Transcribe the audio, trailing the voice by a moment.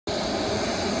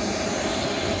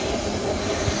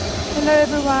Hello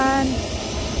everyone!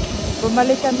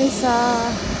 Bumalik kami sa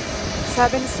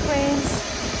Seven Springs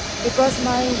because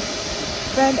my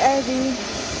friend Evie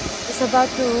is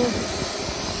about to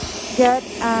get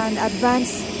an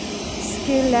advanced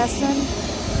skill lesson.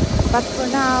 But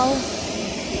for now,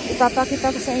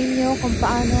 ipapakita ko sa inyo kung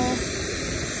paano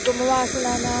gumawa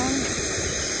sila ng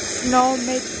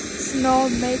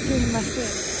snow making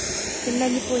machine.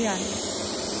 Tingnan niyo po yan.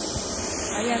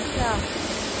 Ayan siya.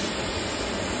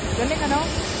 Galing ano?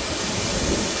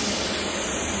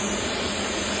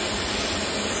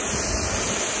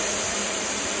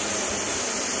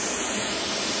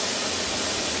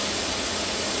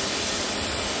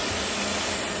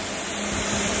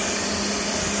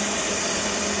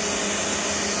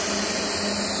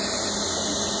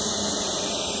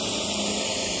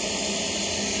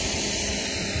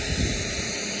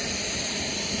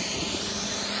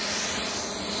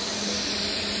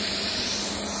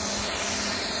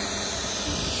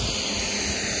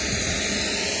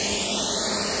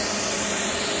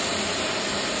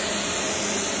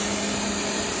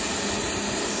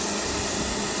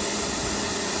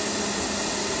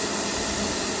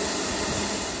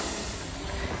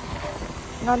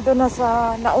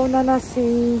 Nauna na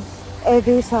si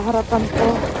Evie sa harapan ko.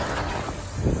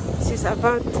 She's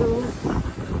about to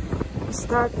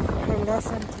start her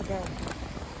lesson today.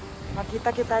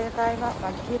 Magkita tayo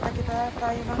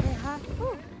ha?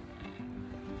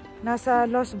 Nasa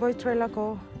Lost Boy Trail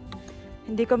ako.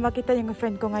 Hindi ko makita yung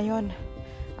friend ko ngayon.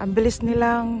 Ang bilis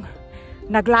nilang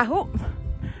naglaho.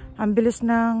 Ang bilis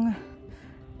ng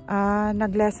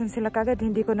nag-lesson sila kagad.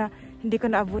 Hindi ko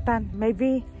na abutan.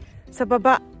 Maybe sa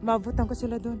baba, maabutan ko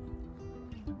sila doon.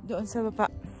 Doon sa baba.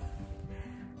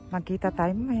 Magkita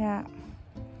tayo mamaya.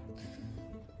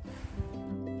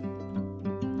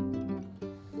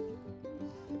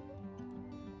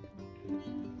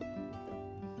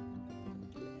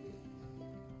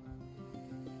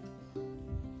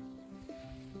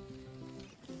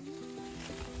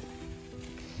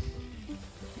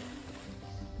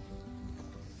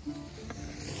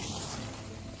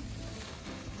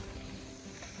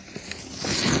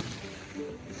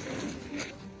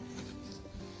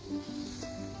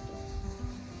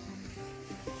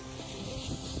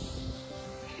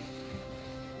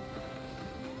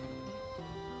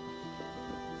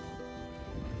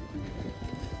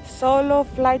 Solo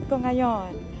flight ko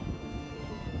ngayon.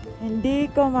 Hindi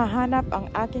ko mahanap ang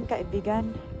aking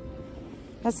kaibigan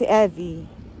na si Evie.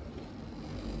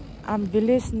 Ang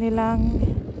bilis nilang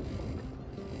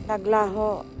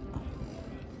naglaho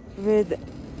with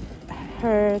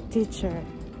her teacher.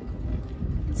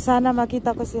 Sana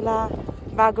makita ko sila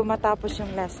bago matapos yung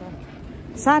lesson.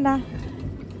 Sana.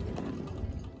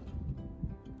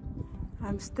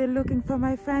 I'm still looking for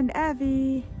my friend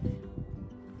Evie.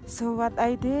 So what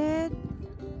I did,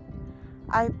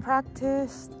 I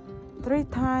practiced 3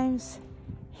 times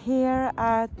here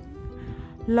at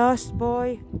Lost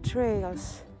Boy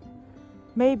Trails.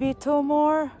 Maybe 2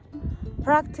 more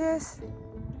practice,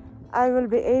 I will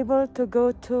be able to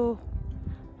go to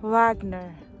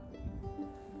Wagner.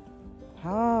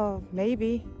 Oh,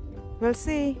 maybe. We'll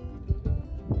see.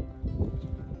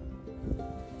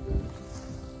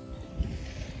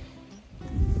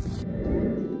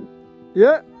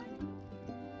 Yeah.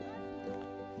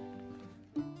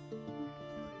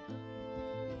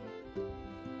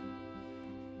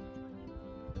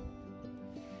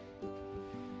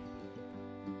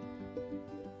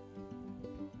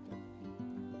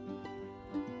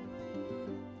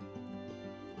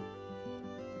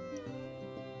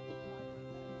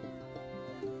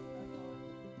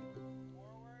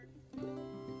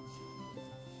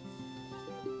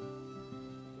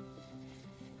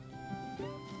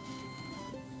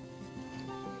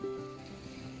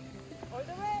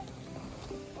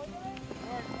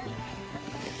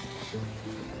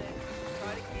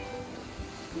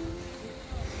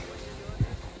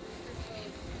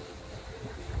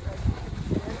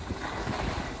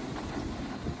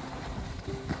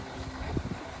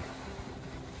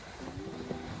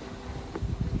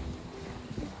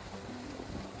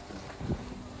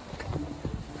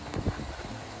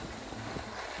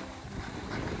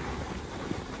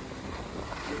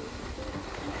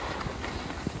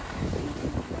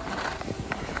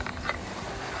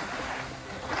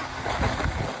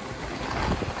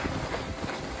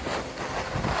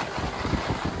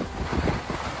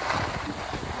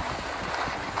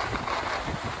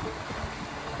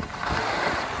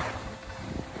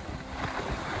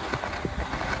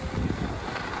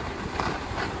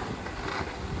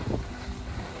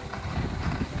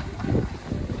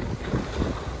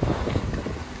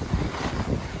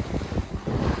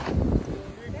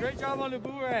 job on the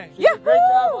boomerang. Yeah. Great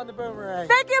job on the boomerang.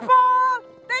 Thank you, Paul.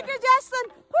 Thank you, Justin.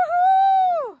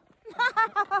 Woohoo!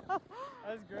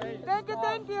 That's great.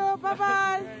 Thank you.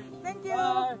 Bye-bye. Thank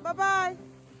you. Bye-bye.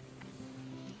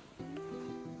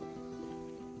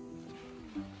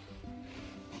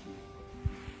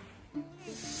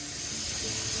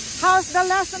 How's the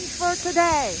lesson for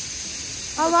today?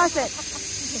 How was it?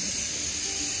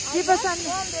 Give us an...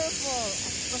 Wonderful.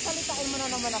 Masalitain mo na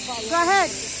naman ako. Go ahead.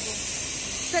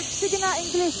 Sige na,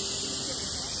 English.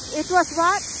 It was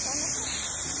what?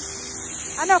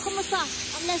 Ano, kumusta?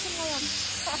 Ang lesson ngayon?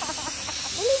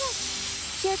 Huli na.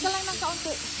 Share ka lang ng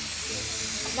kaunti.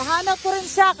 Nahanap ko rin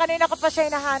siya. Kanina ko pa siya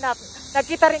hinahanap.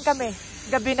 Nagkita rin kami.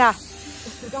 Gabi na.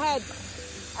 Go ahead.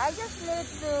 I just need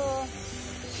to...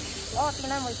 Oh,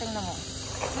 tingnan mo.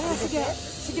 Ah, sige.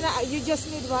 Sige na. You just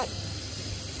need what?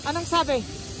 Anong sabi?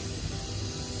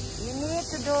 You need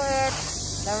to do it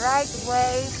the right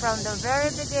way from the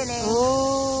very beginning.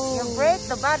 Oh. You break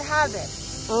the bad habit.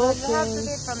 So you have to do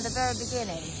Okay. it from the very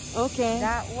beginning. Okay.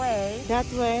 That way, That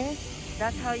way.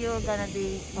 that's how you're gonna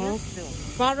be used to.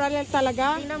 Parallel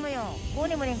talaga? Tingnan mo yun.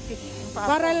 Kunin mo yung stick. Yung paa ko.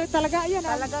 Parallel talaga? Ayan.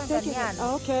 Talagang taking ganyan.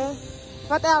 it. Okay.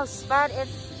 What else? But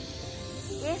it's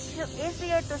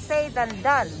easier to say than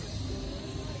done.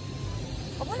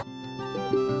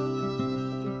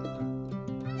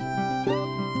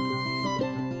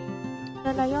 Ano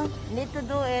na yun? Need to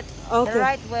do it Okay. the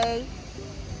right way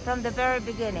from the very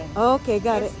beginning. Okay,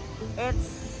 got it. It's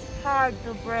hard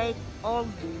to break old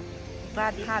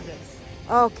bad habits.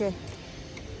 Okay.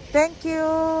 Thank you.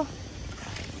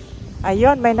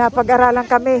 Ayun, may napag-aralan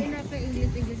kami.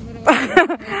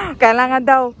 Kailangan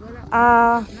daw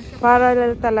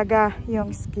parallel talaga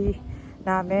yung ski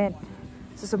namin.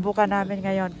 Susubukan namin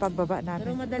ngayon pagbaba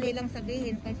Pero namin. madali lang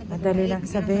sabihin. Madali lang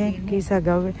sabihin kaysa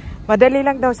gawin. Madali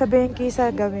lang daw sabihin kaysa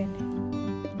gawin.